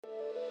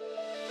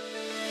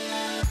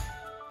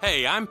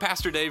Hey, I'm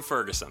Pastor Dave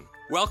Ferguson.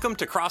 Welcome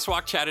to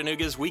Crosswalk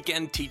Chattanooga's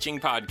Weekend Teaching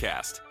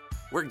Podcast.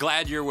 We're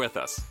glad you're with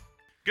us.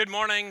 Good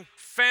morning,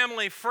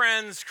 family,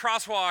 friends,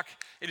 Crosswalk.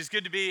 It is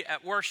good to be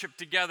at worship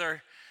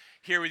together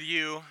here with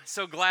you.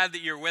 So glad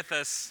that you're with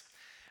us.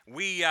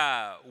 We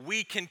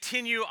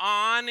continue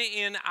on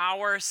in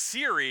our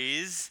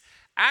series,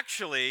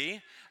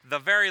 actually, the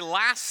very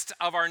last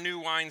of our new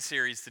wine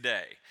series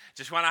today.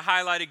 Just want to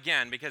highlight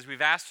again, because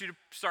we've asked you to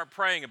start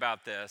praying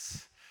about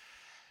this.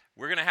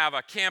 We're going to have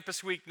a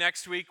campus week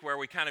next week where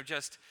we kind of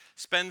just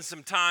spend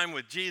some time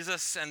with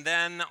Jesus, and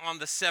then on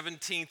the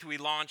 17th we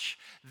launch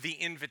the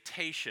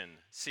Invitation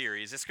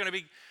series. It's going to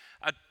be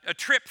a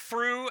trip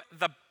through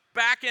the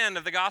back end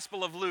of the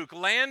Gospel of Luke,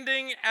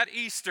 landing at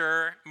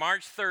Easter,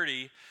 March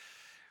 30,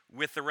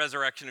 with the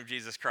resurrection of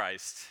Jesus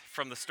Christ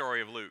from the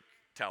story of Luke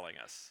telling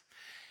us.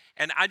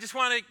 And I just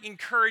want to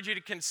encourage you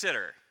to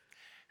consider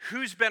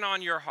who's been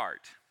on your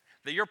heart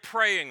that you're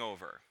praying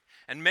over.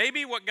 And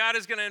maybe what God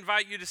is going to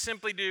invite you to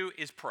simply do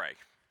is pray,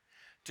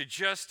 to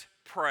just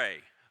pray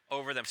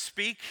over them.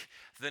 Speak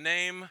the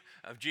name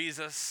of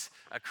Jesus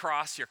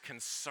across your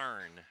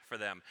concern for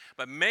them.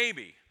 But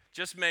maybe,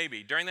 just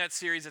maybe, during that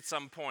series at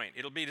some point,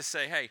 it'll be to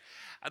say, hey,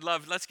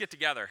 let's get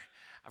together.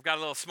 I've got a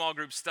little small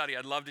group study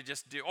I'd love to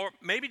just do. Or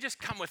maybe just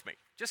come with me.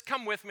 Just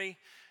come with me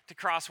to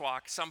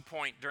Crosswalk some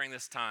point during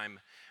this time.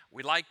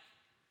 We're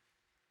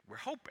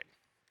hoping.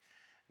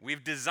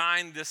 We've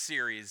designed this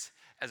series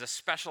as a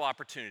special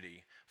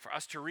opportunity for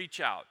us to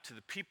reach out to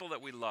the people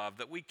that we love,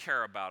 that we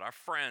care about, our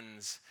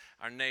friends,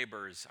 our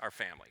neighbors, our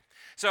family.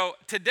 So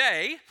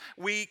today,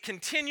 we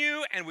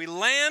continue and we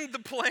land the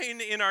plane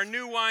in our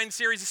new wine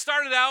series. It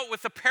started out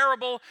with the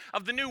parable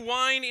of the new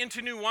wine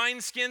into new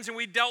wineskins, and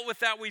we dealt with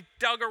that. We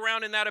dug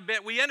around in that a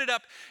bit. We ended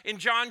up in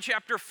John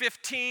chapter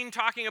 15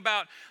 talking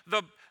about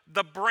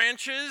the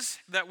branches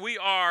that we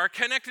are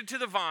connected to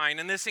the vine,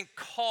 and this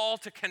call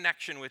to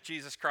connection with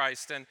Jesus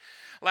Christ. And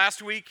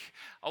last week,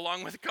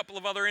 along with a couple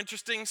of other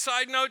interesting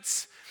side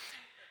notes,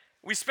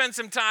 we spent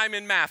some time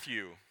in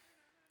Matthew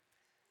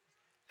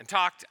and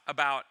talked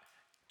about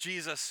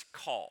Jesus'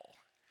 call,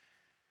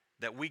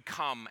 that we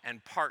come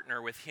and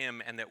partner with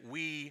him and that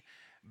we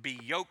be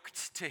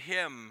yoked to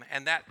him,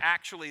 and that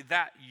actually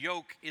that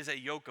yoke is a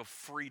yoke of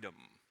freedom,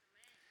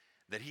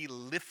 that he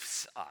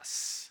lifts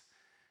us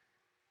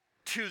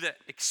to the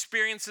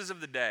experiences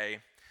of the day.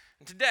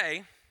 And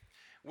today,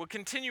 we'll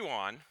continue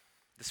on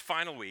this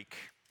final week.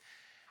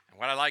 And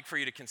what I'd like for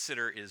you to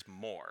consider is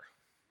more.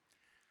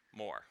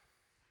 More.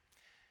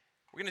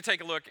 We're going to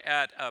take a look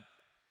at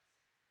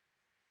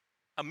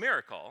a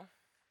miracle,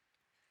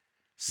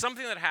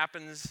 something that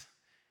happens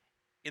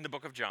in the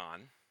book of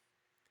John,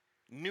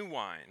 new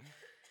wine,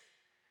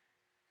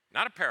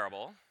 not a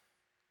parable,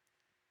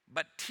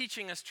 but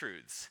teaching us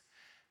truths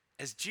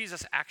as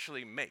Jesus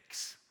actually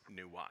makes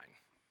new wine.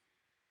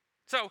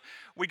 So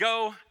we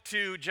go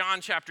to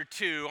John chapter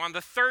 2. On the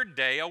third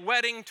day, a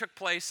wedding took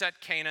place at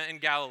Cana in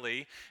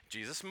Galilee.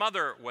 Jesus'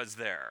 mother was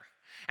there.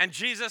 And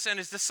Jesus and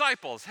his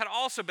disciples had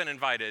also been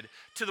invited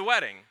to the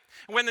wedding.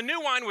 When the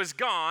new wine was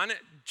gone,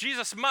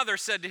 Jesus' mother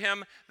said to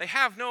him, "They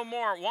have no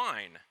more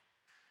wine."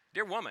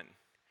 "Dear woman,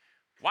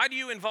 why do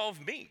you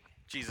involve me?"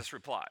 Jesus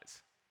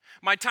replies.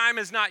 "My time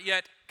has not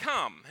yet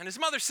come." And his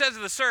mother says to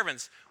the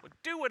servants, "Well,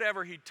 do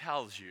whatever he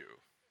tells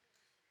you."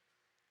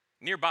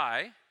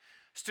 Nearby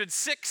stood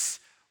 6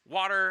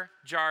 water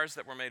jars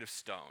that were made of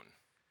stone,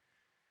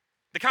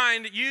 the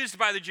kind used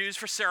by the Jews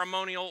for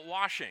ceremonial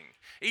washing,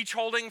 each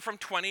holding from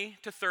 20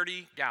 to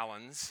 30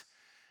 gallons.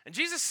 And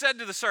Jesus said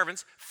to the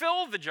servants,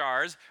 "Fill the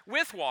jars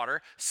with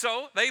water."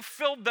 So they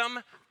filled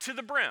them to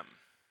the brim.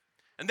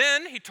 And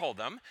then he told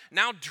them,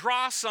 "Now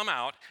draw some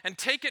out and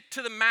take it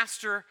to the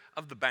master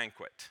of the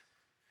banquet."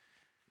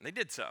 And they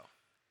did so.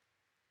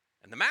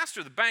 And the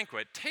master of the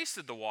banquet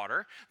tasted the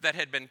water that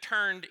had been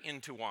turned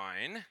into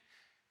wine.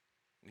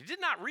 He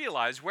did not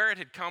realize where it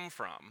had come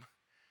from,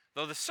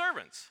 though the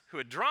servants who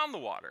had drawn the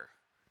water,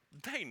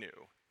 they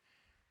knew.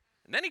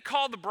 And then he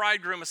called the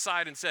bridegroom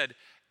aside and said,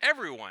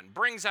 "Everyone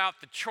brings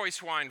out the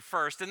choice wine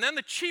first, and then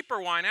the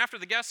cheaper wine after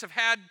the guests have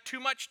had too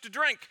much to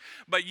drink.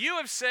 But you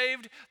have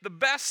saved the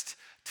best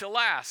to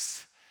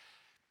last."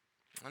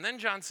 And then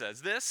John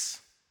says,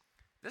 this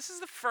is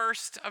the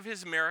first of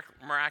his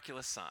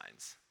miraculous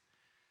signs.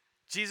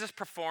 Jesus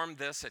performed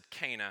this at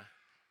Cana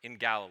in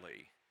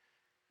Galilee.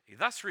 He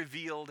thus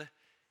revealed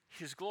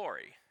his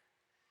glory,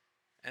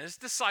 and his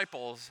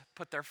disciples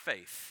put their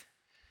faith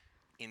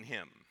in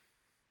him.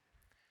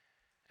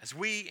 As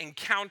we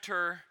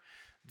encounter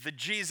the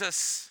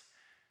Jesus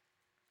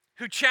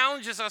who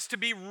challenges us to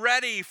be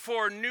ready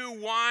for new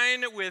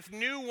wine with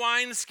new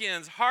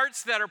wineskins,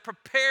 hearts that are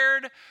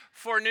prepared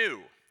for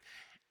new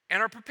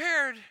and are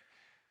prepared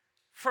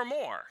for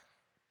more.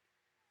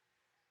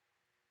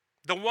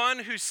 The one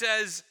who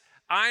says,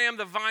 "I am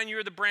the vine, you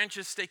are the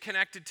branches, stay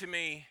connected to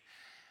me,"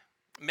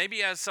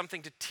 maybe has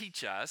something to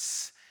teach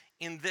us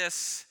in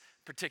this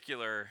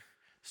particular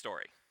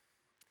story.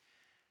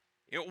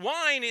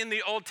 Wine in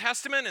the Old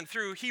Testament and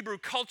through Hebrew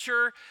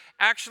culture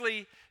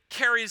actually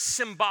carries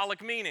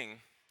symbolic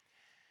meaning.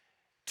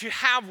 To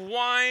have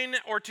wine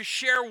or to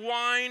share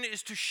wine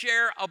is to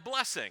share a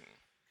blessing.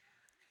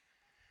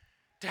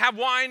 To have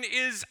wine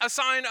is a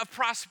sign of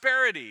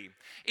prosperity.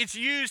 It's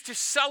used to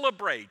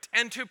celebrate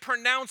and to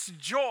pronounce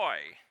joy.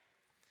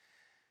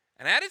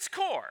 And at its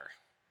core,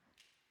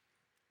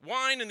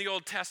 wine in the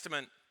Old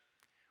Testament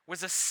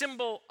was a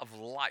symbol of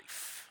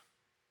life.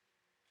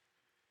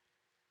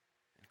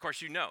 Of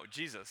course, you know,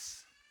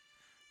 Jesus,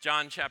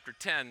 John chapter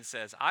 10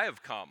 says, I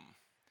have come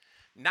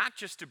not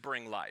just to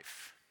bring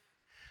life,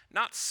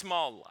 not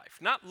small life,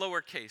 not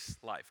lowercase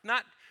life,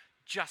 not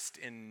just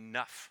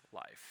enough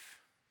life.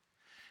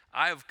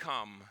 I have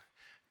come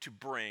to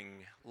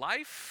bring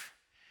life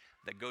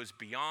that goes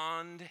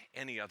beyond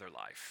any other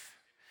life.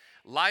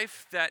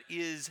 Life that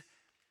is,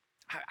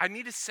 I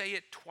need to say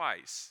it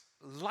twice,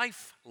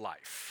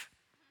 life.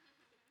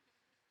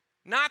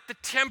 Not the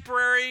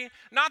temporary,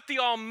 not the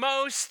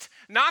almost,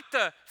 not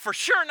the for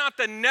sure, not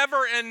the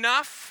never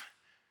enough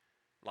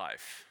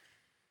life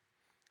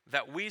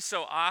that we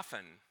so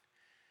often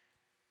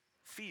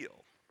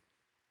feel,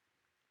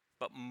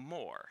 but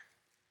more.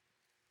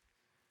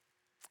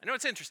 I know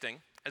it's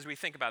interesting as we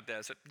think about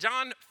this.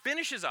 John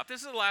finishes up,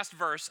 this is the last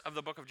verse of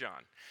the book of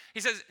John. He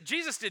says,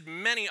 Jesus did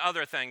many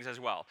other things as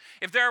well.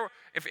 If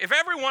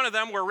every one of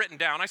them were written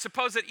down, I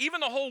suppose that even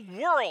the whole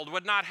world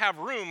would not have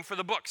room for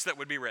the books that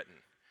would be written.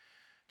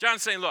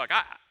 John's saying, look,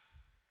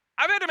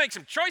 I've had to make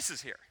some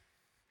choices here.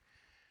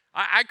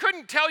 I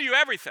couldn't tell you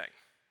everything.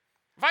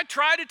 If I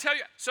try to tell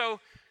you, so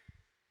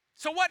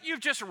what you've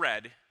just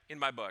read in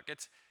my book,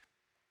 it's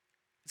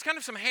kind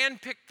of some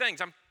hand-picked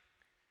things.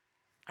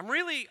 I'm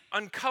really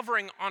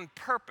uncovering on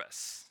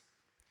purpose.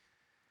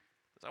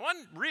 So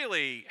one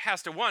really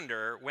has to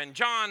wonder when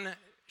John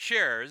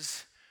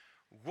shares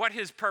what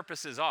his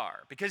purposes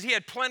are, because he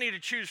had plenty to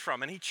choose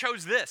from, and he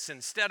chose this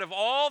instead of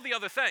all the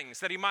other things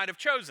that he might have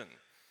chosen.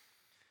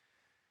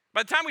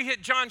 By the time we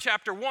hit John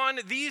chapter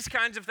 1, these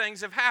kinds of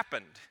things have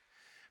happened.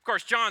 Of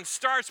course, John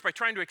starts by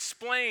trying to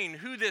explain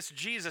who this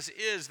Jesus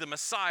is, the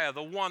Messiah,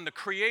 the one, the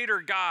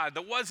creator God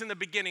that was in the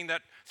beginning,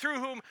 that through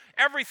whom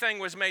everything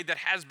was made that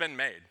has been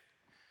made.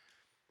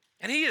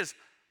 And he is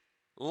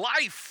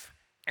life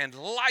and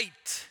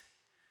light,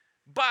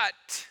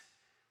 but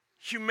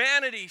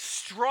humanity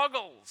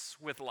struggles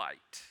with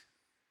light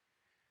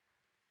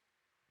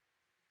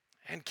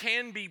and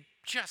can be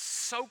just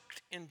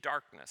soaked in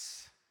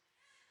darkness,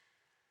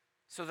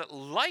 so that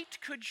light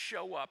could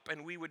show up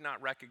and we would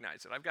not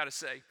recognize it. I've got to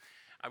say,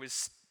 I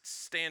was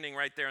standing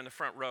right there in the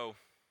front row,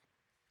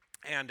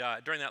 and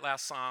during that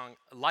last song,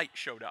 light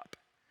showed up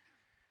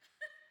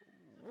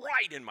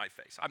right in my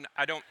face. I'm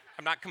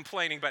not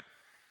complaining, but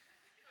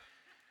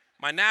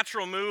my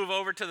natural move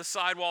over to the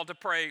sidewall to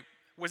pray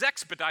was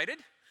expedited.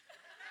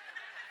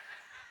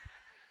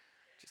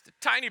 Just a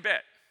tiny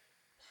bit.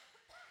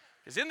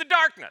 Because in the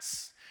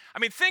darkness, I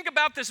mean, think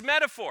about this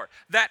metaphor,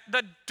 that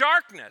the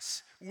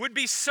darkness would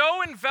be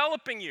so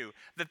enveloping you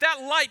that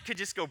light could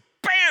just go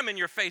bam in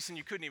your face and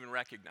you couldn't even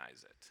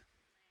recognize it.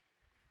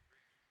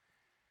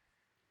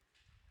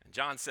 And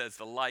John says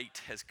the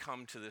light has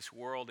come to this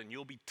world and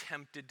you'll be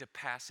tempted to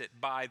pass it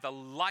by. The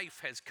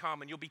life has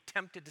come and you'll be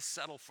tempted to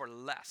settle for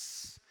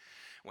less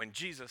when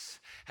Jesus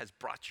has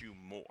brought you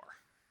more.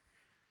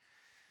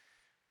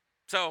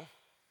 So,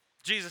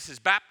 Jesus is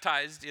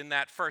baptized in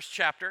that first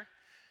chapter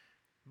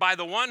by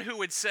the one who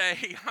would say,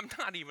 I'm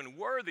not even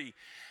worthy,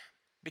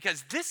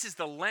 because this is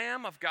the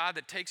Lamb of God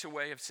that takes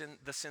away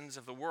the sins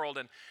of the world.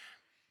 And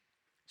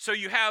so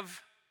you have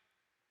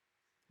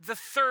the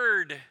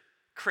third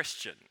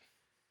Christian.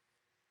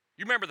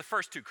 You remember the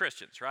first two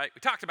Christians, right? We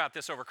talked about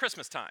this over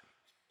Christmas time.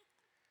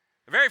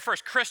 The very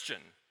first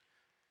Christian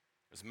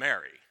was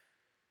Mary.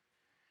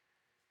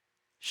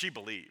 She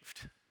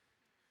believed.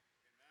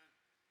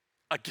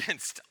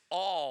 Against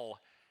all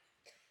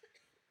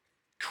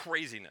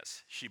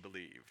craziness, she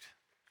believed.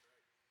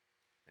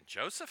 And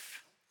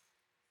Joseph,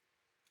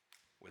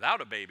 without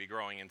a baby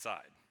growing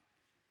inside,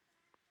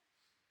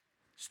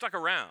 stuck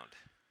around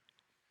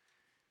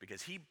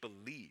because he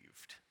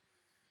believed.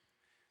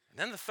 And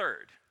then the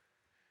third,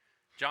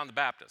 John the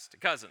Baptist, a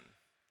cousin,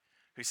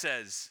 who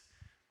says,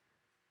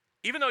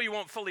 even though you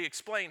won't fully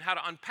explain how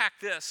to unpack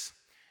this,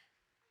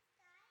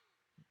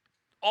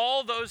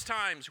 all those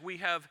times we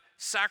have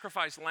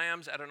sacrificed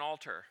lambs at an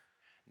altar,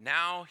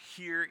 now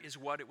here is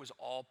what it was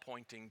all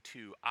pointing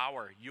to: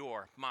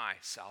 your, my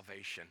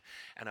salvation.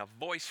 And a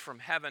voice from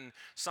heaven,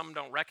 some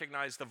don't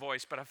recognize the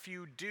voice, but a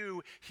few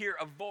do hear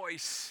a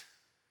voice.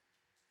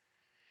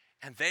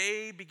 And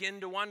they begin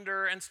to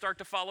wonder and start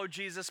to follow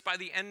Jesus. By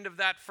the end of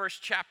that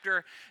first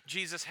chapter,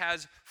 Jesus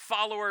has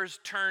followers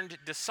turned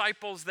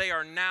disciples. They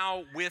are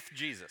now with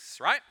Jesus,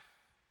 right?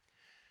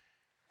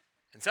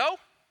 And so,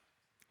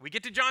 we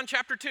get to John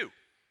chapter 2.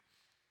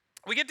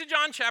 We get to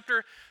John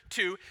chapter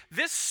 2.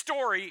 This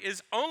story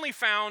is only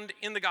found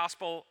in the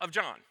Gospel of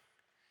John.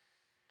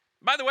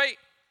 By the way,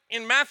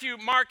 in Matthew,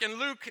 Mark, and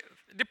Luke,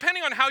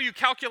 depending on how you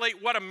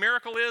calculate what a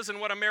miracle is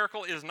and what a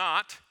miracle is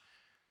not,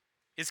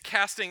 is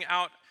casting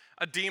out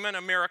a demon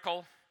a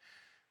miracle?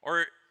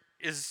 Or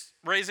is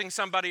raising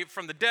somebody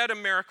from the dead. A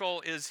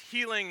miracle is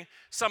healing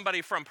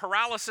somebody from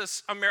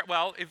paralysis.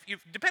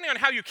 Depending on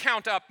how you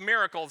count up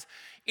miracles,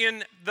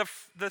 in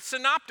the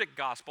synoptic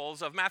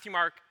gospels of Matthew,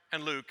 Mark,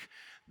 and Luke,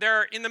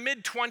 they're in the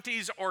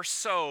mid-20s or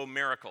so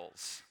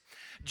miracles.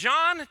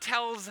 John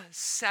tells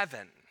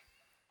 7.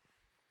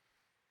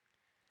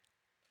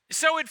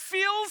 So it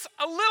feels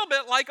a little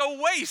bit like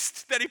a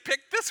waste that he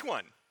picked this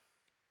one.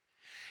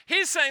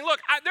 He's saying, look,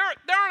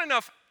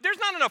 there's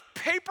not enough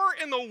paper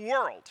in the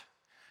world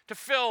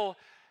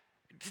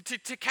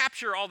to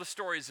capture all the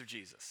stories of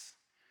Jesus.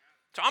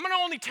 So I'm going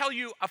to only tell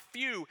you a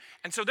few,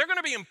 and so they're going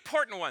to be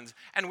important ones.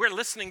 And we're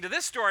listening to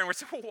this story, and we're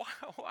saying,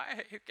 well,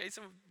 why? Okay,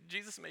 so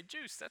Jesus made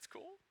juice. That's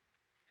cool.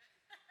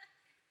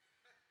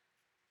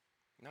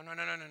 No.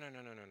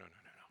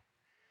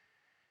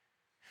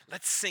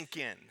 Let's sink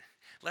in.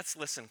 Let's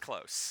listen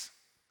close.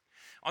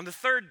 On the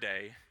third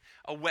day,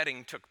 a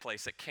wedding took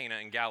place at Cana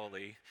in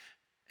Galilee,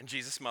 and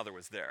Jesus' mother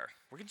was there.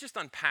 We're going to just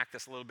unpack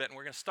this a little bit, and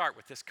we're going to start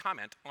with this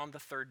comment, on the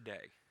third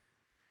day.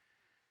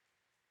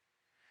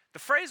 The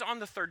phrase on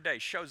the third day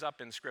shows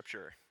up in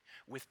Scripture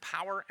with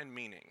power and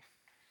meaning.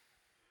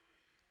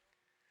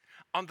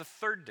 On the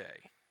third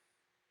day,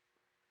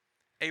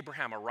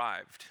 Abraham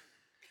arrived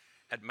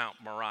at Mount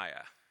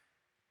Moriah,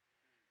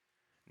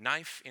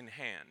 knife in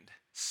hand,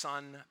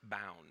 sun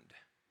bound.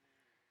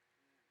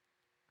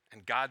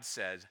 And God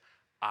says,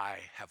 I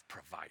have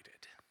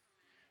provided.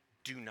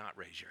 Do not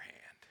raise your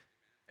hand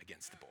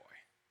against the boy.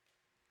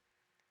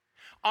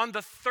 On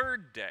the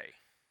third day,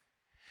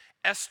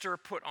 Esther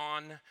put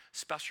on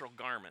special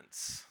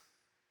garments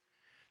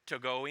to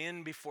go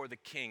in before the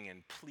king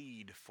and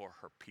plead for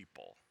her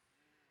people.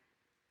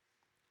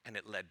 And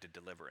it led to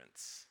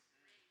deliverance.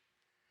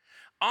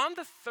 On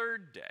the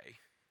third day,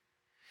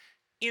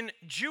 in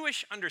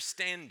Jewish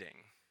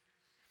understanding,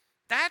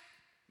 that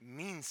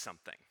means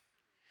something.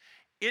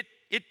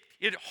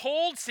 It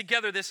holds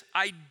together this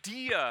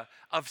idea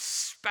of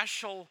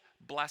special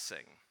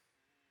blessing.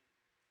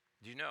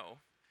 Do you know,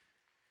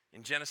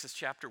 in Genesis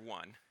chapter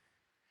 1,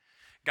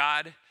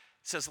 God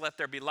says, let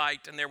there be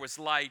light, and there was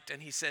light,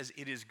 and he says,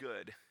 it is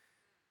good.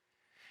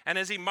 And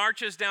as he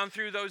marches down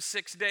through those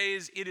 6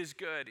 days, it is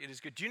good, it is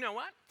good. Do you know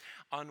what?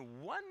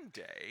 On one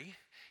day,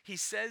 he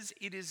says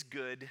it is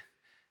good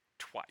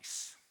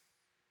twice.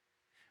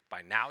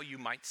 By now you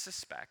might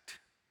suspect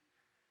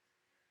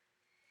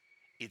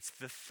it's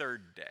the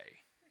third day.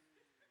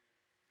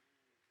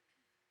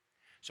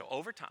 So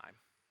over time,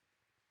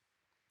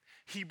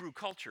 Hebrew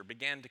culture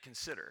began to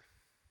consider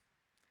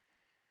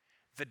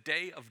the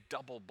day of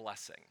double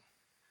blessing.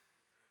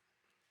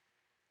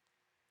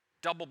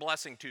 Double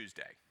blessing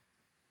Tuesday.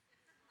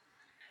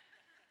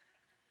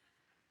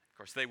 Of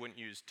course, they wouldn't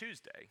use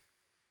Tuesday.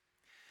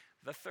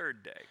 The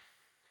third day.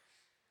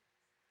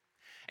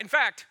 In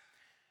fact,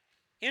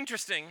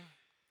 interesting,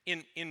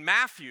 in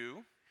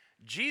Matthew,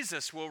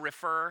 Jesus will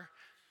refer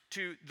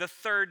to the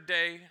third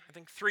day, I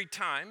think 3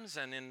 times,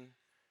 and in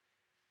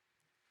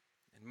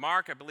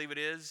Mark, I believe it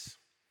is,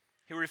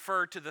 he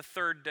referred to the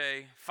third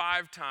day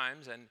 5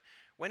 times, and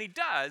when he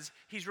does,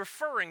 he's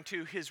referring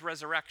to his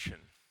resurrection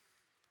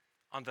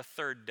on the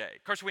third day.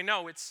 Of course, we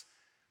know it's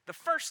the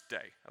first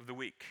day of the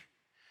week,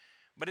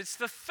 but it's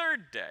the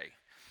third day.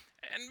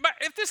 But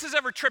if this has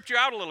ever tripped you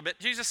out a little bit,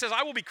 Jesus says,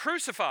 I will be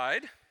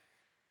crucified,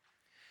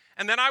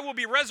 and then I will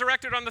be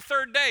resurrected on the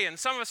third day. And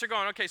some of us are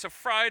going, okay, so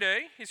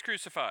Friday, he's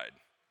crucified.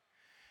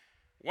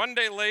 1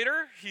 day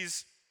later,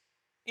 he's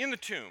in the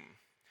tomb.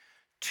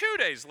 2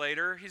 days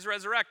later, he's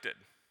resurrected.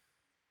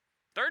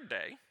 Third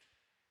day,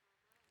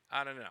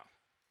 I don't know.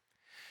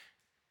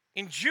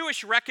 In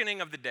Jewish reckoning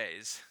of the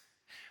days,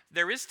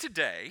 there is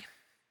today,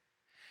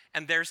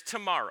 and there's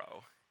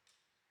tomorrow.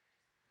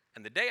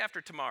 And the day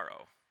after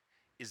tomorrow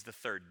is the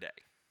third day.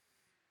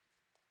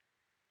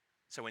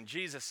 So when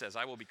Jesus says,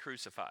 I will be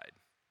crucified,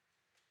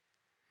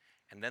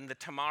 and then the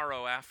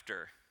tomorrow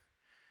after,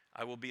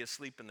 I will be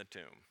asleep in the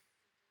tomb.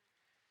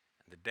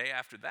 And the day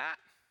after that,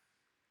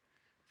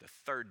 the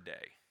third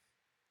day,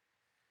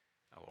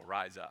 I will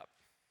rise up.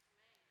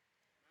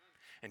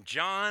 And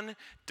John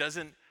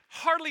doesn't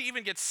hardly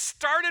even get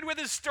started with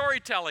his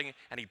storytelling,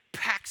 and he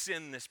packs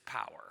in this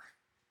power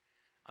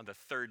on the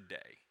third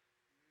day,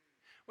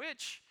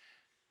 which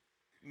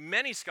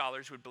many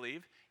scholars would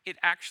believe it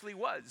actually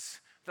was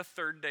the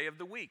third day of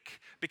the week,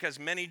 because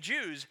many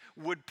Jews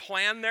would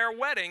plan their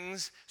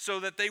weddings so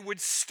that they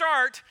would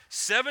start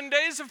 7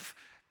 days of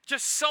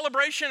just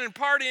celebration and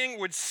partying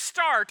would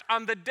start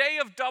on the day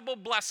of double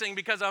blessing,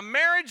 because a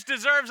marriage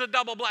deserves a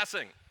double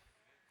blessing.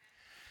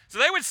 So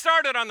they would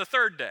start it on the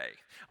third day,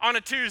 on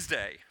a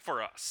Tuesday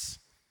for us.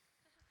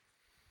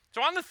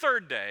 So on the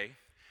third day,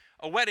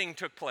 a wedding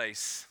took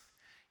place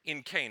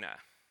in Cana.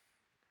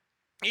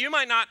 You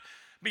might not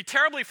be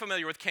terribly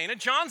familiar with Cana.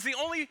 John's the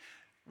only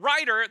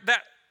writer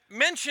that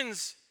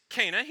mentions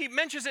Cana. He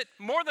mentions it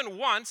more than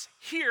once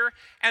here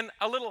and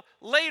a little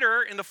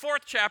later in the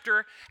 4th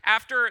chapter,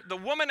 after the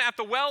woman at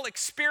the well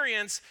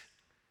experience.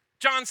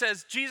 John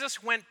says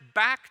Jesus went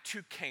back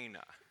to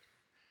Cana,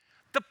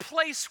 the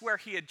place where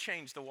he had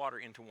changed the water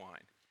into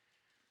wine.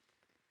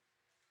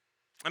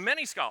 And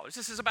many scholars,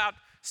 this is about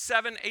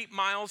 7-8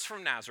 miles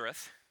from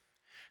Nazareth,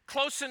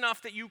 close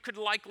enough that you could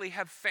likely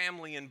have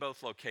family in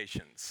both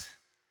locations.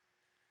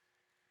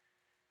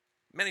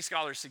 Many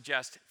scholars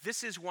suggest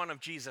this is one of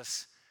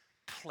Jesus'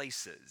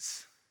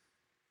 places,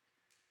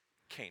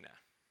 Cana.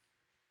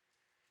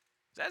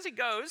 As he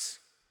goes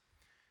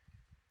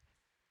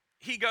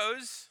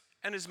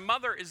and his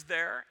mother is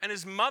there, and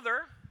his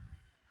mother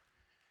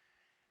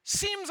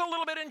seems a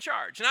little bit in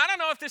charge. And I don't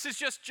know if this is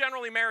just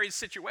generally Mary's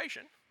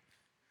situation.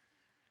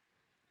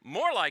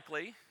 More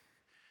likely,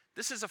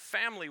 this is a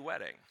family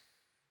wedding.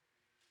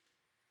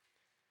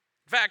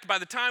 In fact, by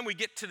the time we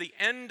get to the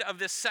end of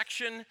this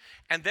section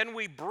and then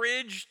we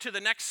bridge to the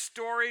next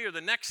story or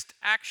the next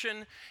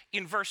action,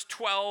 in verse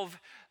 12,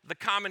 the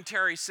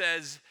commentary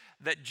says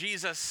that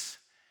Jesus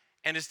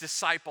and his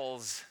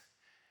disciples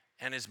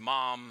and his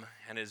mom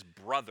and his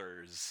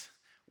brothers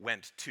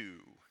went too.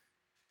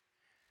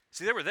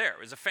 See, they were there.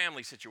 It was a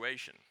family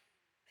situation.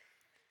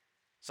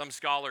 Some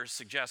scholars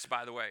suggest,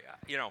 by the way,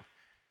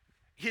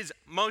 his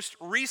most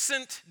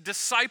recent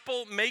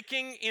disciple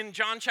making in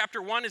John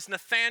chapter 1 is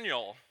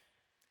Nathanael,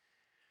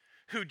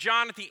 who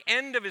John at the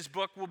end of his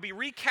book will be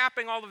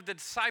recapping all of the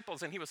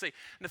disciples, and he will say,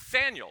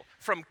 Nathanael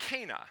from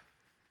Cana.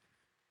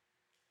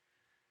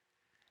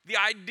 The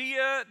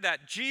idea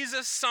that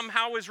Jesus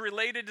somehow is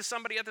related to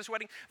somebody at this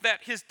wedding,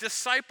 that his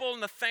disciple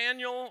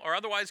Nathanael, or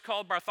otherwise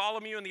called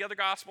Bartholomew in the other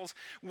Gospels,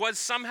 was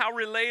somehow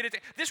related.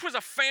 This was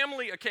a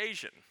family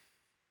occasion.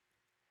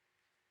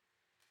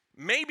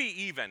 Maybe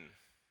even,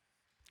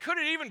 could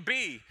it even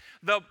be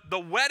the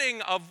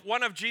wedding of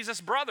one of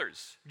Jesus'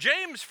 brothers?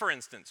 James, for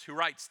instance, who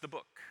writes the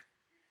book.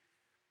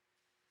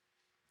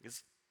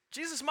 Because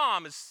Jesus'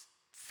 mom is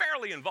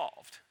fairly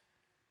involved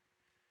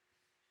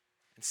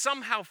and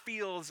somehow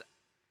feels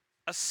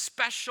a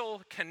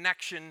special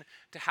connection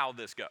to how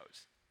this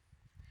goes.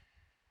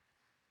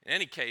 In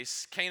any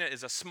case, Cana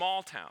is a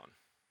small town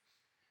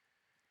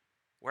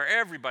where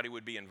everybody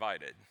would be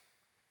invited.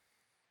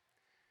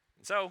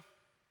 And so,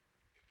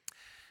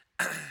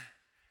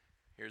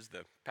 here's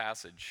the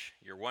passage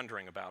you're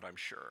wondering about, I'm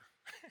sure.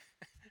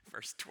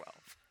 Verse 12.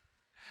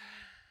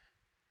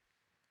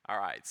 All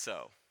right,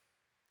 so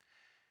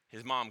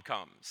his mom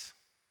comes.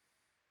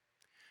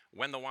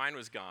 When the wine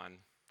was gone,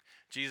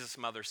 Jesus'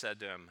 mother said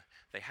to him,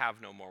 "They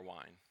have no more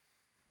wine."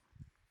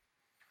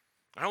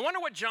 And I wonder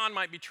what John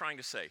might be trying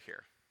to say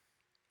here.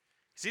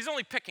 Because he's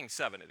only picking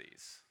 7 of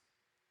these.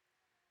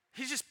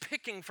 He's just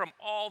picking from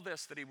all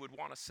this that he would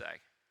want to say.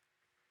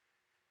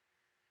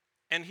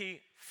 And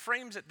he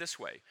frames it this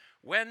way: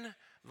 when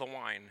the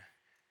wine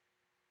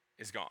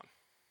is gone.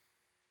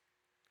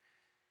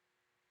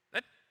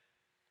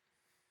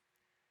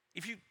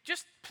 If you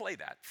just play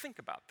that, think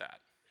about that.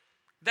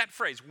 That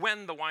phrase,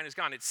 when the wine is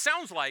gone, it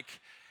sounds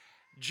like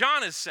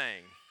John is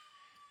saying,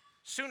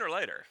 sooner or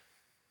later,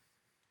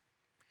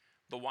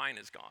 the wine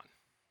is gone.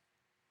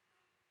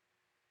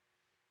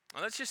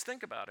 Now let's just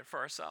think about it for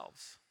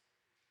ourselves.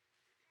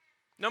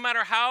 No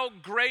matter how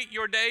great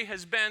your day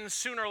has been,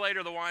 sooner or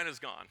later the wine is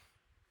gone.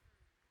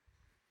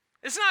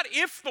 It's not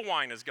if the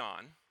wine is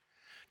gone.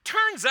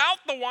 Turns out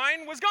the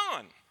wine was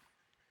gone.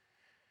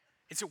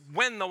 It's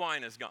when the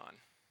wine is gone.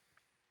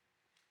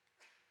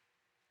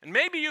 And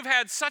maybe you've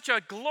had such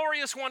a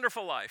glorious,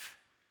 wonderful life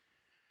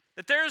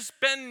that there's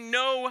been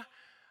no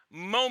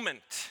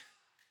moment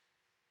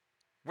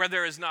where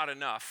there is not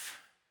enough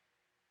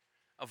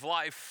of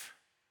life,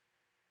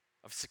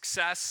 of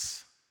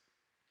success,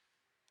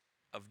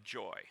 of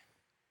joy.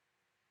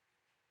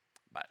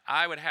 But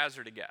I would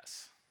hazard a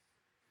guess,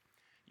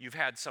 you've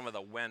had some of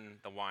the when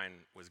the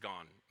wine was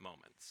gone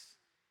moments.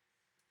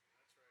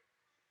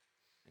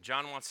 And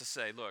John wants to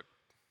say, look,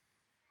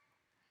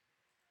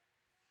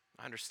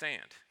 I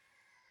understand.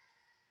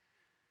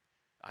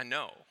 I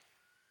know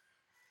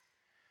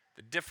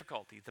the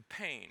difficulty, the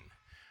pain,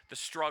 the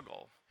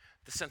struggle,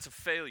 the sense of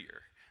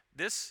failure.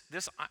 This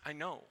I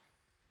know.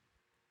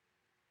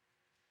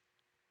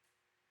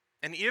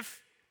 And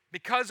if,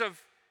 because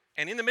of,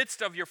 and in the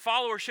midst of your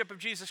followership of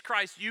Jesus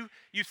Christ, you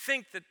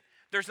think that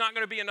there's not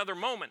going to be another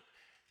moment,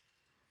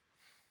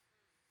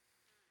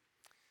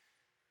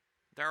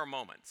 there are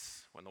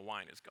moments when the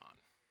wine is gone.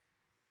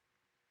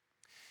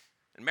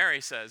 And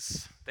Mary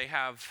says, they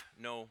have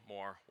no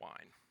more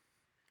wine.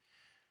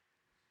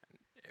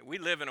 We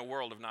live in a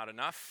world of not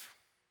enough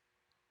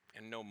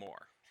and no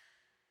more.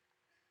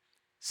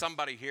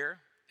 Somebody here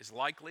is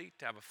likely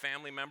to have a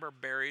family member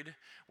buried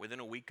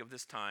within a week of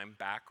this time,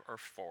 back or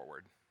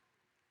forward.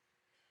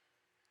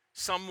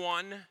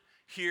 Someone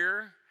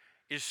here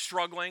is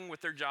struggling with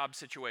their job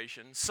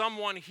situation.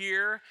 Someone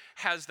here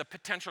has the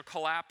potential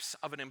collapse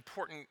of an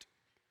important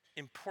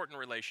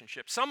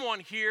relationship.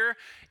 Someone here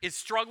is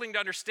struggling to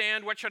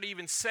understand, what should I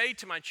even say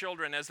to my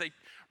children as they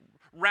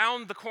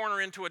round the corner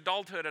into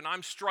adulthood, and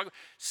I'm struggling.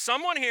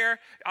 Someone here,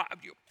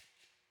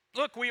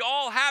 look, we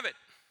all have it.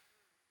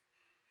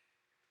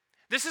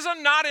 This is a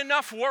not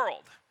enough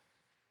world.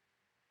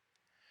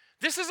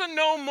 This is a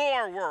no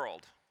more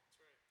world.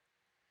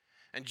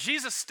 And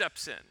Jesus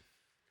steps in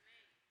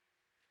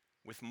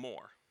with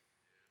more.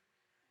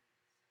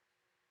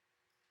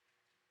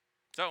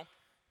 So,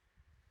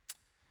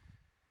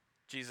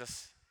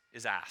 Jesus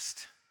is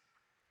asked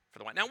for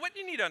the wine. Now, what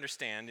you need to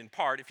understand, in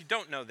part, if you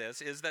don't know this,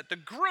 is that the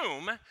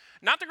groom,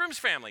 not the groom's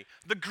family,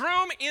 the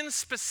groom in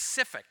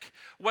specific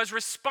was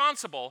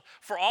responsible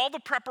for all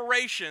the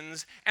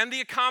preparations and the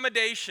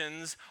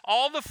accommodations,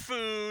 all the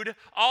food,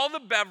 all the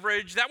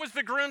beverage. That was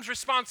the groom's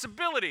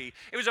responsibility.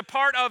 It was a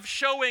part of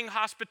showing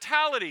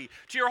hospitality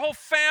to your whole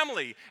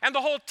family and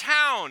the whole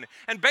town.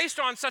 And based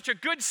on such a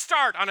good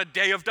start on a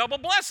day of double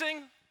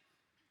blessing,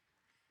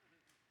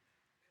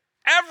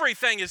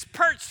 everything is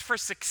perched for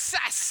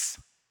success.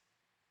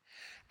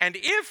 And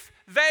if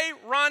they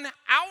run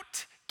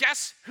out,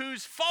 guess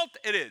whose fault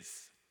it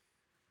is?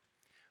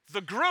 The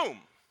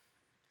groom,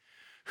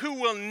 who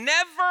will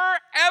never,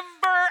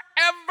 ever,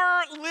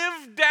 ever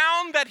live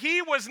down that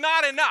he was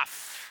not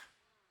enough.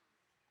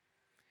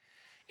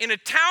 In a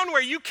town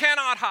where you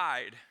cannot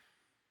hide.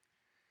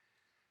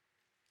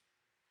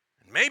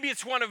 And maybe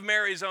it's one of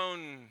Mary's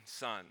own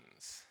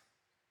sons.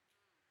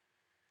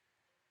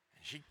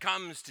 And she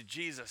comes to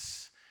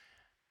Jesus.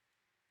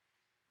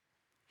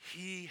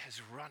 He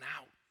has run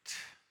out.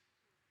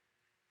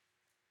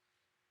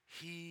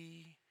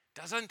 He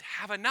doesn't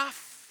have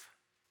enough.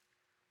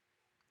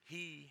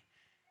 He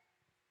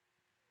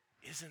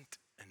isn't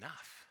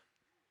enough.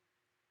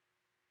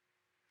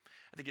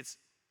 I think it's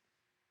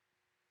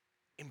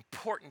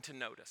important to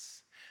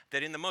notice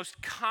that in the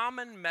most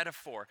common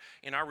metaphor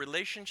in our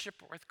relationship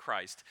with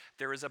Christ,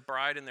 there is a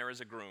bride and there is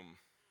a groom.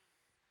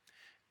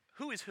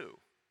 Who is who?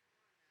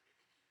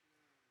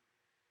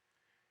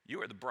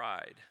 You are the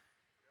bride.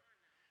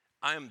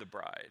 I am the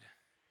bride.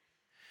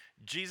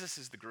 Jesus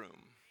is the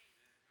groom.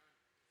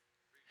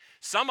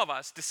 Some of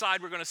us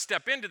decide we're going to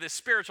step into this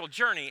spiritual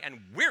journey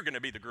and we're going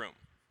to be the groom.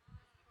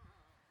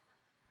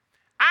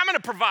 I'm going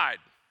to provide.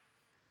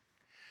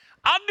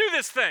 I'll do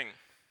this thing.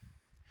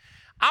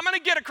 I'm going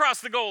to get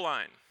across the goal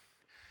line.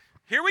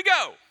 Here we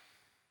go.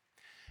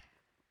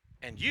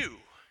 And you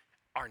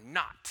are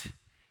not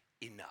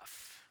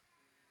enough.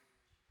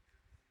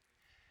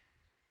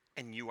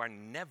 And you are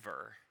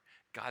never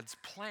God's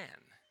plan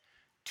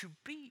to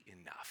be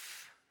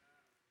enough.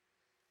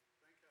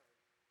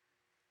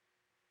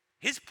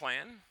 His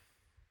plan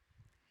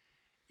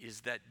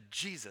is that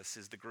Jesus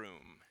is the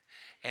groom,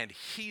 and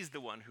he's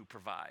the one who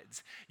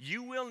provides.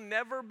 You will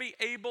never be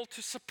able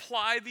to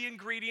supply the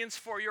ingredients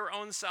for your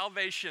own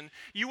salvation.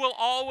 You will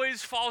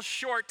always fall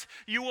short.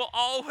 You will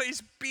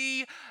always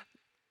be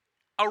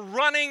a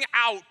running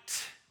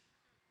out.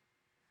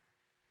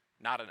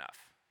 Not enough.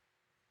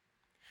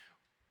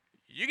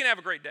 You can have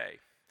a great day,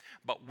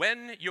 but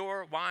when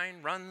your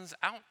wine runs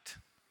out,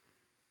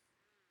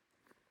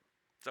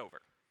 it's over.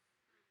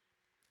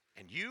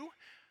 And you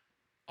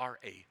are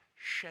a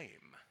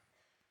shame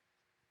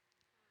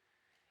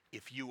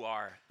if you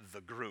are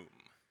the groom.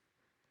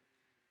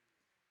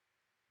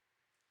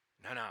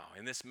 No.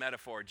 In this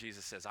metaphor,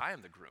 Jesus says, I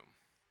am the groom.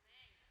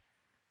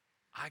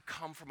 I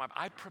come from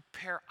I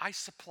prepare, I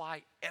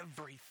supply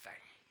everything.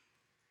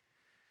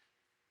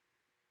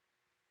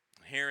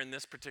 Here in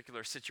this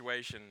particular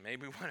situation,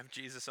 maybe one of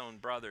Jesus' own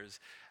brothers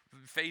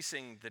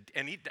facing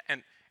and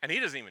he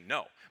doesn't even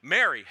know.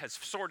 Mary has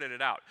sorted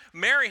it out.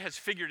 Mary has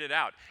figured it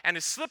out and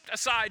has slipped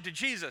aside to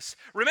Jesus.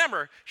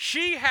 Remember,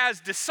 she has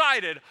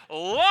decided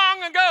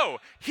long ago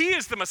he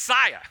is the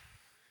Messiah.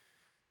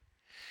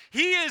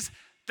 He is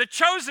the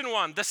chosen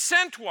one, the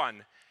sent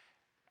one.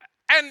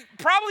 And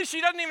probably she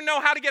doesn't even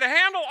know how to get a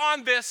handle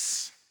on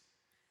this.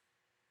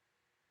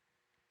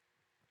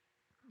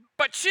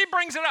 But she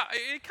brings it up.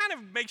 It kind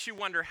of makes you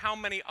wonder how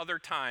many other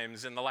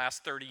times in the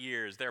last 30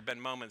 years there have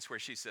been moments where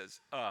she says,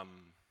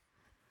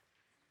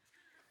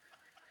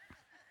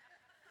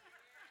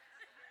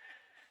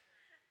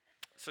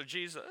 So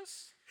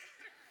Jesus,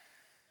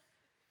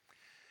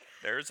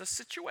 there's a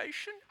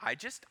situation.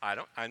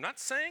 I'm not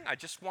saying, I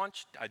just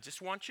want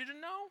you to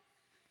know.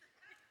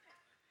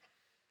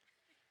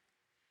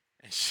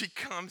 And she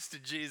comes to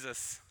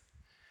Jesus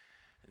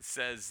and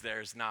says,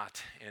 there's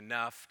not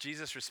enough.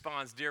 Jesus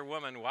responds, dear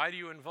woman, why do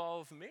you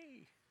involve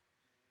me?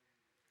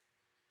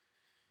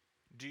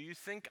 Do you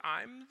think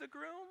I'm the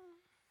groom?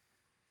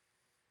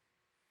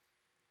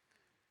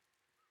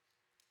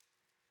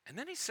 And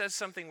then he says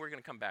something we're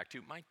going to come back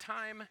to. My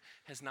time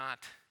has not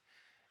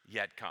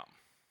yet come.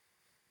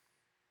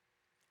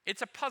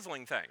 It's a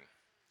puzzling thing,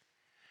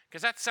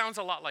 because that sounds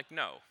a lot like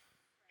no.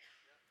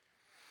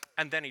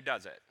 And then he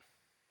does it.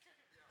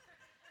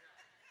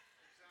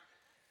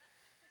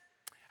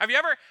 Have you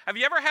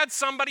ever had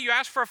somebody you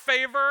ask for a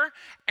favor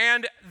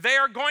and they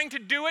are going to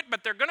do it,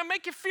 but they're going to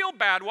make you feel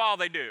bad while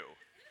they do?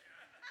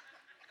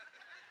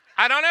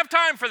 I don't have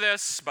time for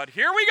this, but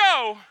here we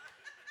go.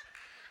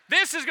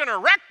 This is going to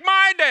wreck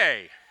my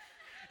day.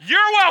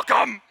 You're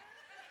welcome.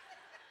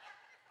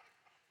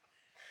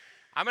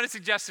 I'm going to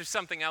suggest there's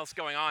something else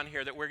going on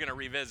here that we're going to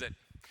revisit.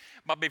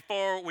 But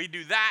before we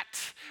do that,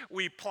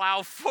 we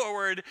plow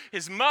forward.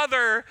 His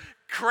mother,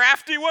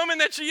 crafty woman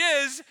that she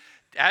is,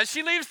 as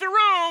she leaves the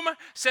room,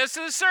 says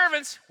to the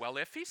servants, well,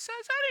 if he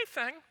says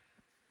anything,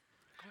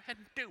 go ahead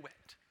and do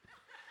it.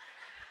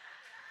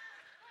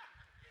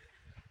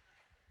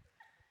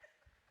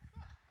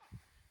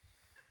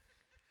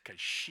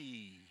 because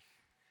she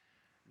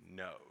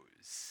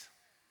knows.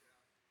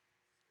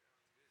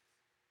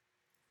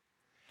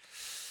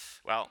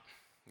 Well,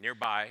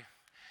 nearby,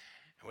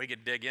 we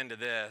could dig into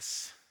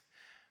this.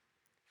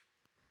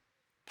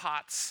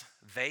 Pots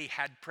they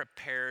had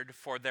prepared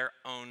for their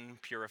own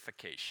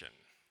purification.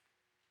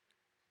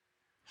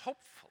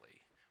 Hopefully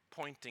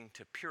pointing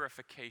to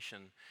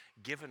purification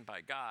given by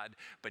God,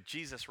 but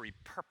Jesus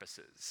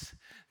repurposes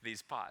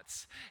these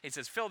pots. He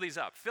says, fill these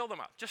up, fill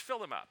them up, just fill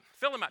them up,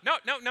 fill them up. No.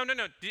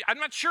 I'm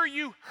not sure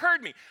you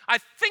heard me. I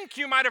think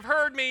you might have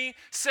heard me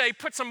say,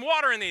 put some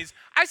water in these.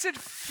 I said,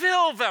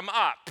 fill them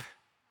up.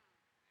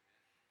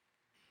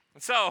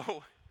 And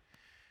so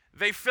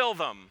they fill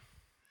them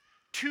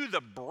to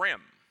the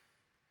brim.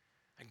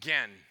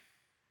 Again,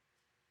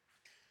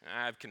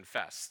 I've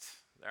confessed.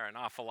 There are an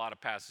awful lot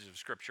of passages of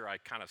Scripture I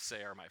kind of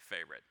say are my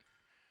favorite.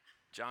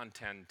 John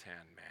 10:10,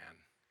 man.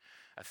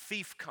 A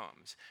thief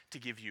comes to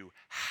give you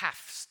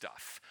half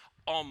stuff,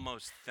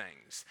 almost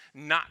things,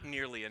 not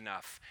nearly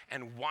enough,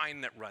 and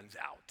wine that runs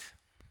out.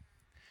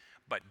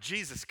 But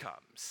Jesus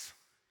comes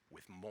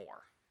with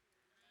more.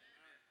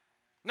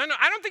 No,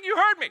 I don't think you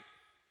heard me.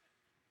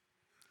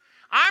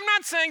 I'm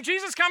not saying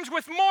Jesus comes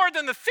with more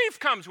than the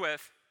thief comes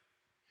with.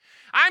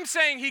 I'm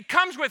saying he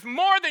comes with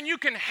more than you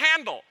can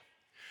handle.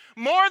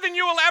 More than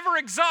you will ever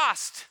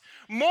exhaust,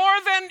 more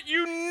than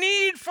you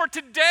need for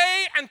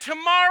today and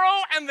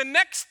tomorrow and the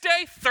next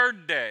day,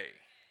 third day.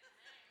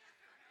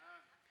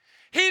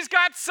 He's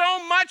got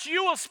so much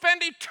you will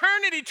spend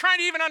eternity trying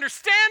to even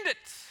understand it.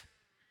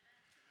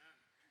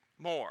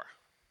 More.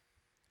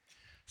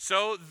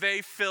 So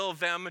they fill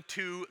them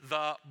to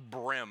the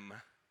brim.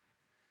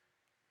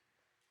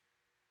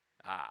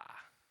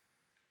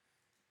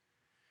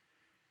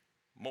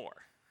 More.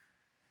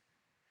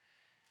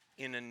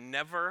 In a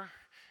never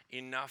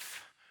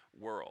enough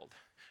world.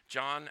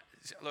 John,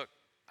 look,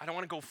 I don't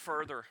want to go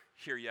further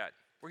here yet.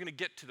 We're going to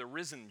get to the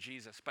risen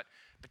Jesus, but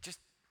just,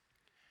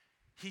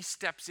 he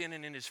steps in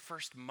and in his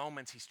first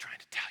moments, he's trying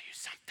to tell you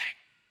something.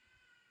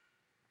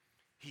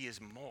 He is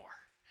more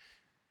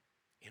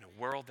in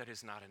a world that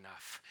is not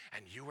enough,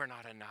 and you are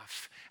not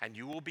enough, and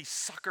you will be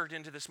suckered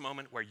into this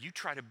moment where you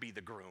try to be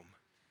the groom.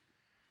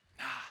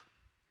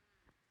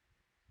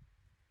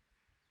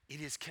 It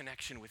is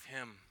connection with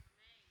him.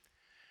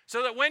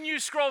 So that when you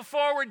scroll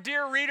forward,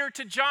 dear reader,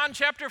 to John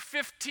chapter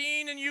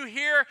 15, and you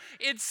hear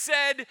it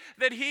said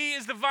that he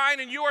is the vine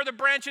and you are the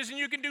branches and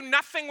you can do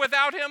nothing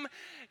without him,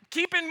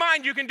 keep in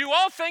mind you can do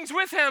all things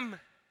with him.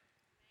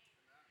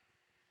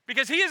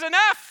 Because he is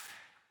enough.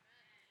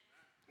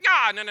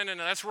 No,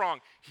 that's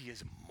wrong. He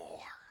is more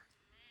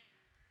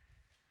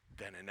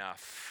than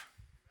enough.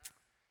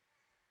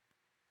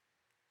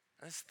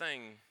 This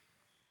thing,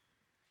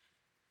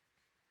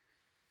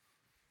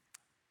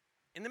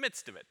 in the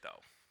midst of it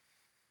though,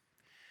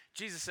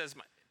 Jesus says,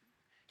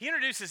 he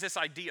introduces this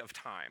idea of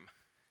time.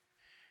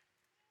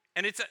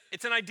 And it's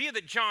an idea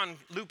that John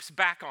loops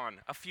back on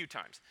a few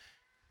times.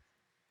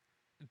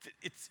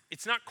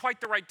 It's not quite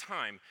the right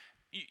time.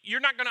 You're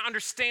not going to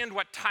understand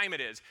what time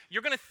it is.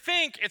 You're going to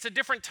think it's a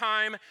different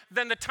time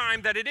than the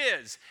time that it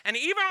is. And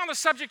even on the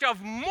subject of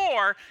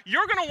more,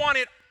 you're going to want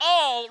it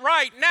all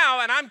right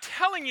now. And I'm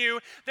telling you,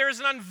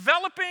 there's an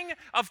enveloping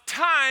of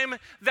time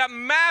that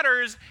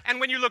matters. And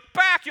when you look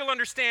back, you'll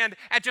understand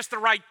at just the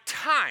right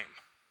time.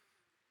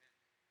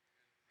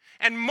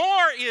 And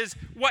more is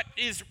what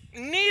is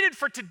needed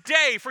for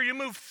today, for you to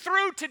move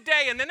through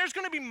today. And then there's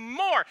going to be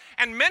more.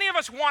 And many of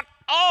us want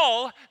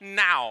all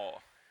now.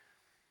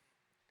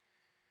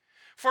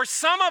 For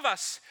some of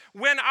us,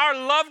 when our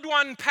loved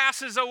one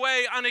passes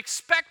away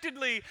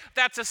unexpectedly,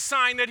 that's a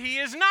sign that he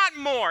is not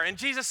more. And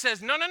Jesus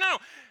says, no.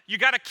 You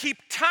got to keep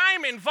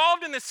time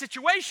involved in this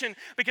situation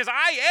because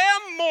I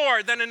am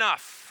more than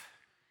enough.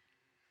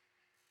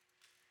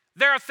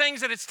 There are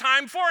things that it's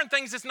time for and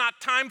things it's not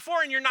time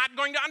for, and you're not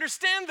going to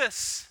understand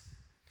this.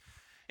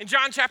 In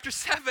John chapter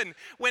 7,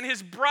 when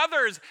his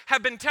brothers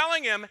have been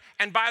telling him,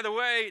 and by the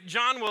way,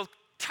 John will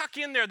tuck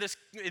in there this,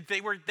 they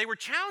were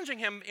challenging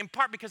him in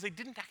part because they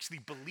didn't actually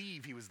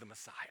believe he was the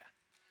Messiah.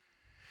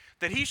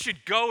 That he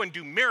should go and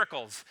do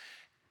miracles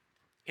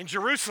in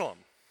Jerusalem.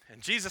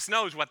 And Jesus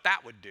knows what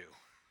that would do.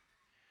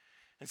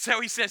 And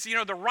so he says,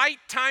 the right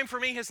time for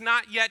me has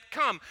not yet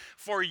come.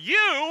 For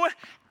you,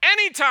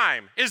 any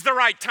time is the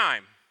right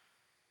time.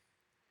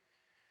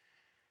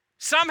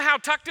 Somehow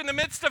tucked in the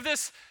midst of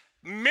this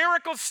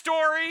miracle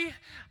story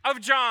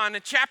of John,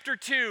 chapter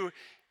 2,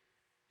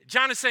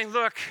 John is saying,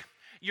 look,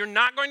 you're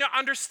not going to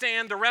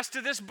understand the rest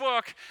of this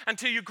book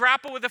until you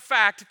grapple with the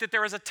fact that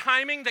there is a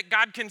timing that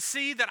God can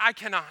see that I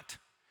cannot.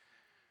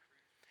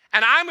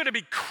 And I'm going to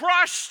be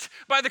crushed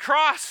by the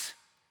cross,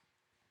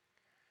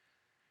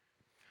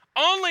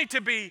 only to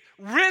be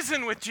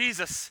risen with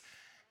Jesus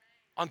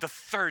on the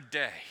third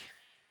day.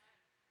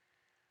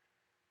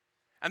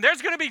 And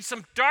there's going to be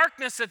some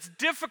darkness that's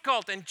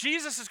difficult, and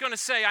Jesus is going to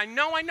say, I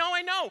know.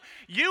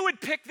 You would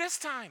pick this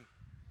time.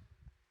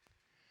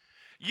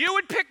 You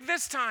would pick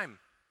this time.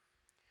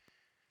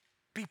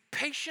 Be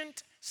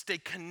patient, stay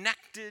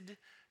connected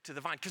to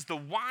the vine. Because the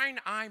wine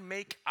I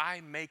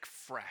make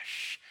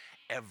fresh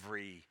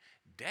every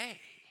day.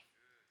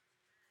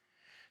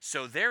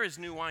 So there is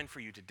new wine for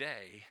you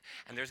today,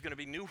 and there's going to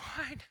be new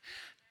wine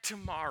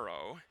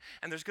tomorrow,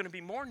 and there's going to be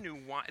more new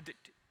wine.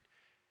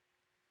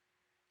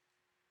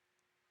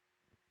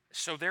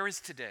 So there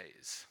is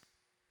today's,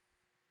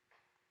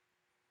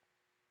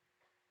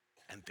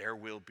 and there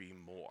will be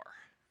more.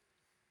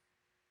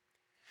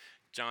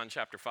 John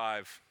chapter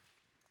 5,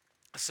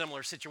 a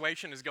similar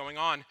situation is going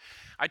on.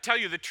 I tell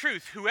you the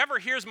truth, whoever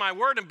hears my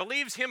word and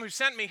believes him who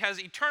sent me has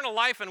eternal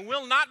life and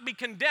will not be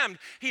condemned.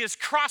 He has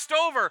crossed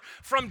over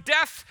from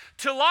death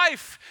to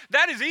life.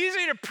 That is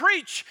easy to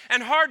preach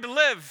and hard to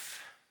live.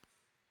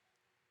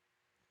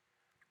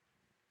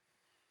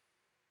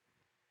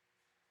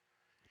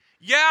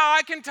 Yeah,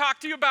 I can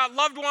talk to you about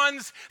loved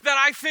ones that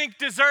I think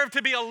deserve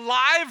to be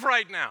alive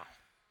right now.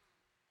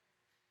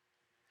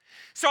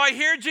 So I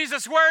hear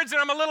Jesus' words and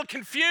I'm a little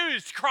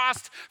confused,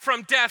 crossed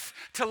from death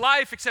to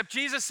life, except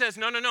Jesus says,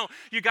 no,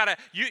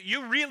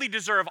 you really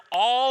deserve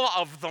all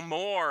of the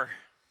more.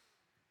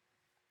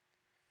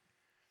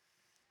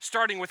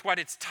 Starting with what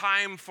it's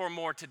time for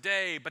more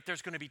today, but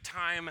there's going to be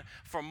time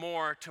for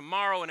more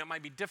tomorrow, and it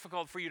might be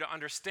difficult for you to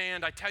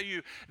understand. I tell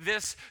you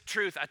this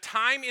truth, a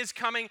time is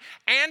coming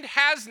and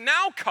has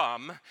now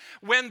come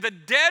when the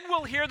dead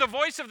will hear the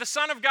voice of the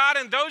Son of God,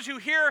 and those who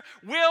hear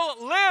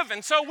will live.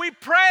 And so we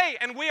pray,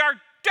 and we are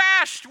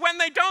dashed when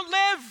they don't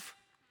live.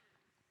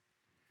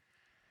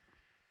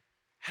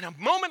 And a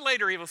moment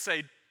later he will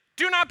say,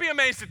 do not be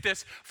amazed at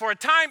this, for a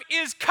time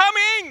is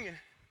coming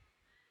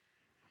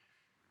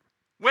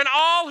when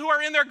all who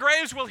are in their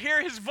graves will hear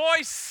his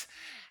voice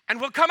and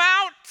will come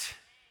out.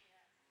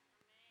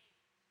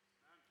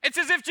 It's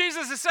as if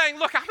Jesus is saying,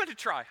 look, I'm going to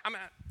try. I'm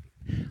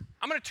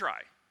going to try.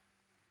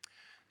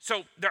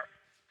 So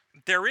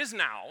there is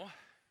now,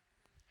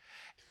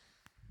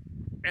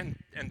 and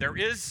there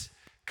is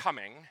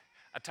coming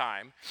a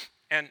time,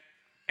 and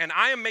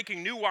I am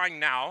making new wine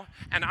now,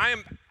 and I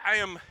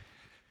am,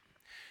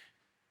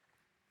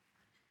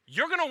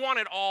 you're going to want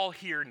it all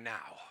here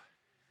now.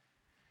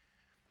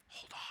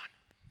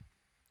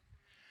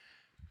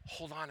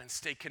 Hold on and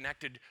stay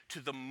connected to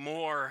the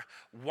more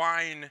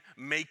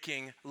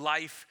wine-making,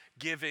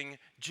 life-giving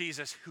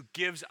Jesus who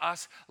gives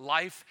us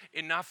life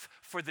enough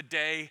for the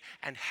day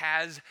and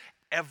has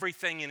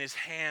everything in his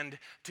hand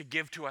to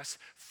give to us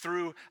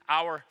through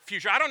our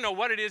future. I don't know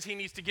what it is he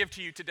needs to give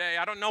to you today.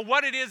 I don't know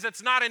what it is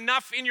that's not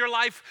enough in your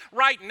life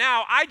right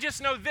now. I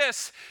just know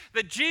this,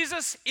 that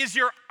Jesus is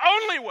your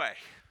only way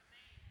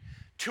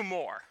to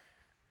more.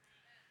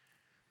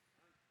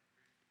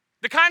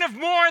 The kind of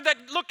more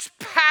that looks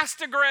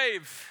past a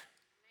grave.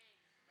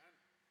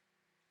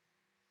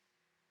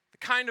 The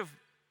kind of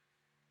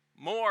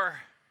more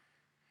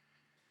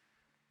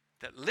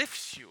that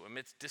lifts you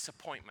amidst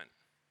disappointment.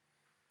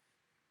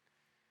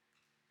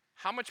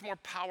 How much more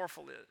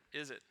powerful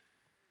is it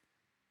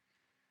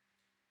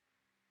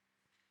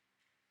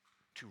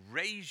to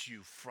raise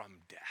you from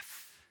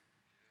death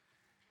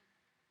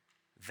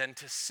than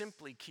to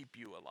simply keep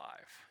you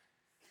alive?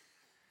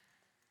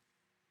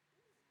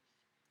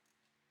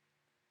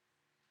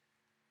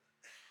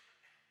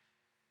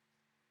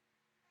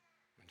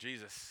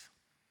 Jesus,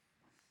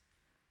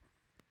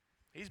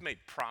 he's made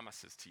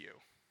promises to you.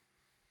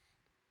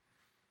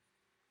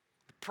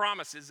 The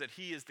promise is that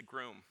he is the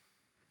groom.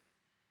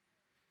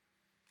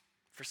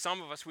 For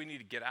some of us, we need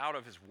to get out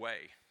of his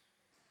way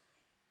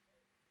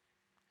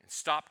and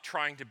stop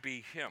trying to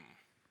be him,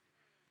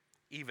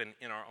 even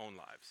in our own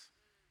lives.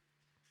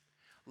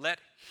 Let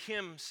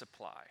him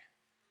supply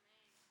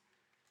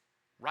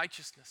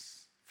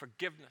righteousness,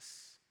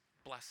 forgiveness,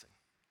 blessing.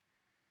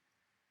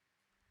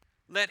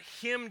 Let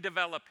him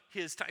develop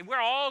his time. We're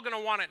all going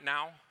to want it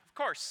now, of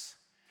course.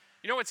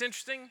 You know what's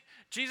interesting?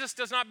 Jesus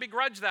does not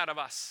begrudge that of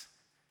us.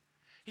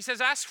 He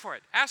says, ask for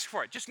it, ask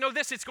for it. Just know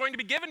this, it's going to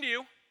be given to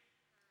you.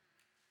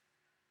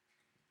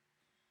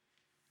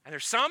 And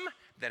there's some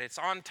that it's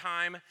on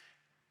time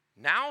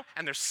now,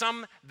 and there's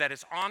some that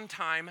it's on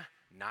time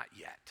not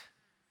yet.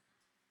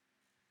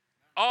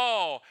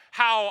 Oh,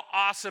 how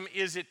awesome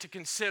is it to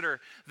consider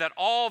that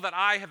all that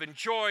I have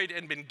enjoyed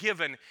and been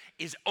given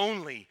is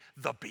only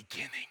the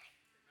beginning.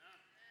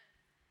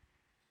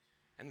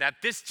 And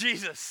that this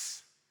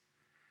Jesus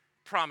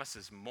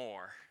promises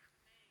more.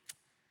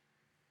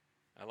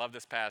 I love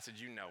this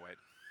passage, you know it.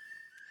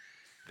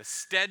 The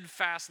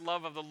steadfast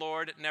love of the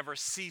Lord never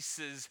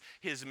ceases.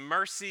 His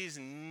mercies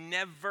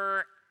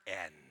never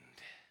end.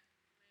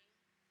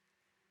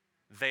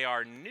 They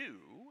are new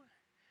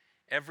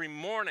every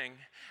morning.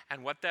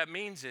 And what that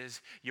means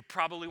is you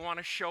probably want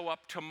to show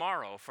up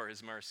tomorrow for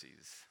his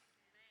mercies.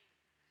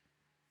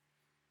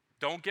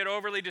 Don't get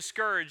overly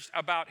discouraged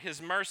about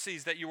his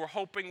mercies that you were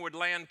hoping would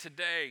land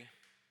today.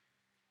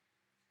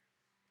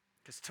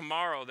 Because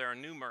tomorrow there are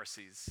new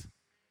mercies.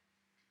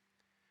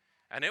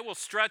 And it will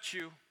stretch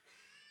you.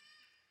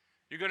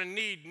 You're going to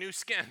need new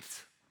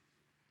skins.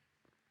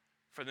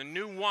 For the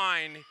new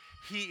wine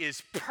he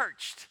is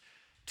perched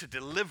to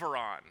deliver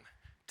on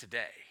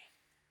today.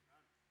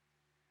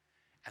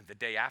 And the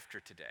day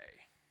after today.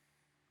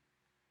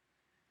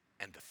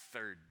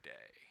 third day.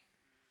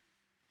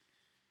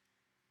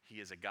 He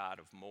is a God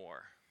of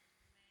more.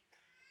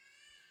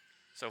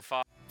 So,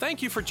 Father,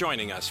 Thank you for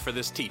joining us for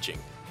this teaching.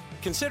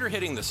 Consider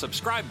hitting the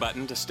subscribe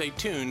button to stay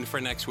tuned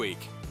for next week.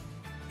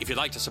 If you'd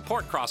like to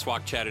support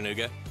Crosswalk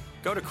Chattanooga,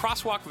 go to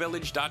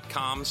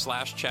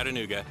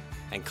crosswalkvillage.com/Chattanooga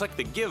and click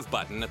the Give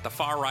button at the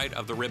far right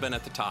of the ribbon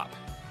at the top.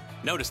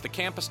 Notice the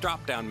campus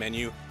drop-down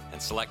menu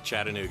and select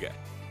Chattanooga.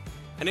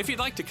 And if you'd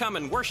like to come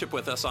and worship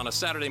with us on a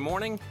Saturday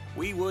morning,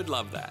 we would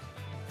love that.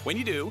 When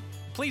you do,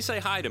 please say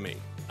hi to me.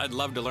 I'd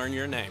love to learn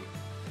your name.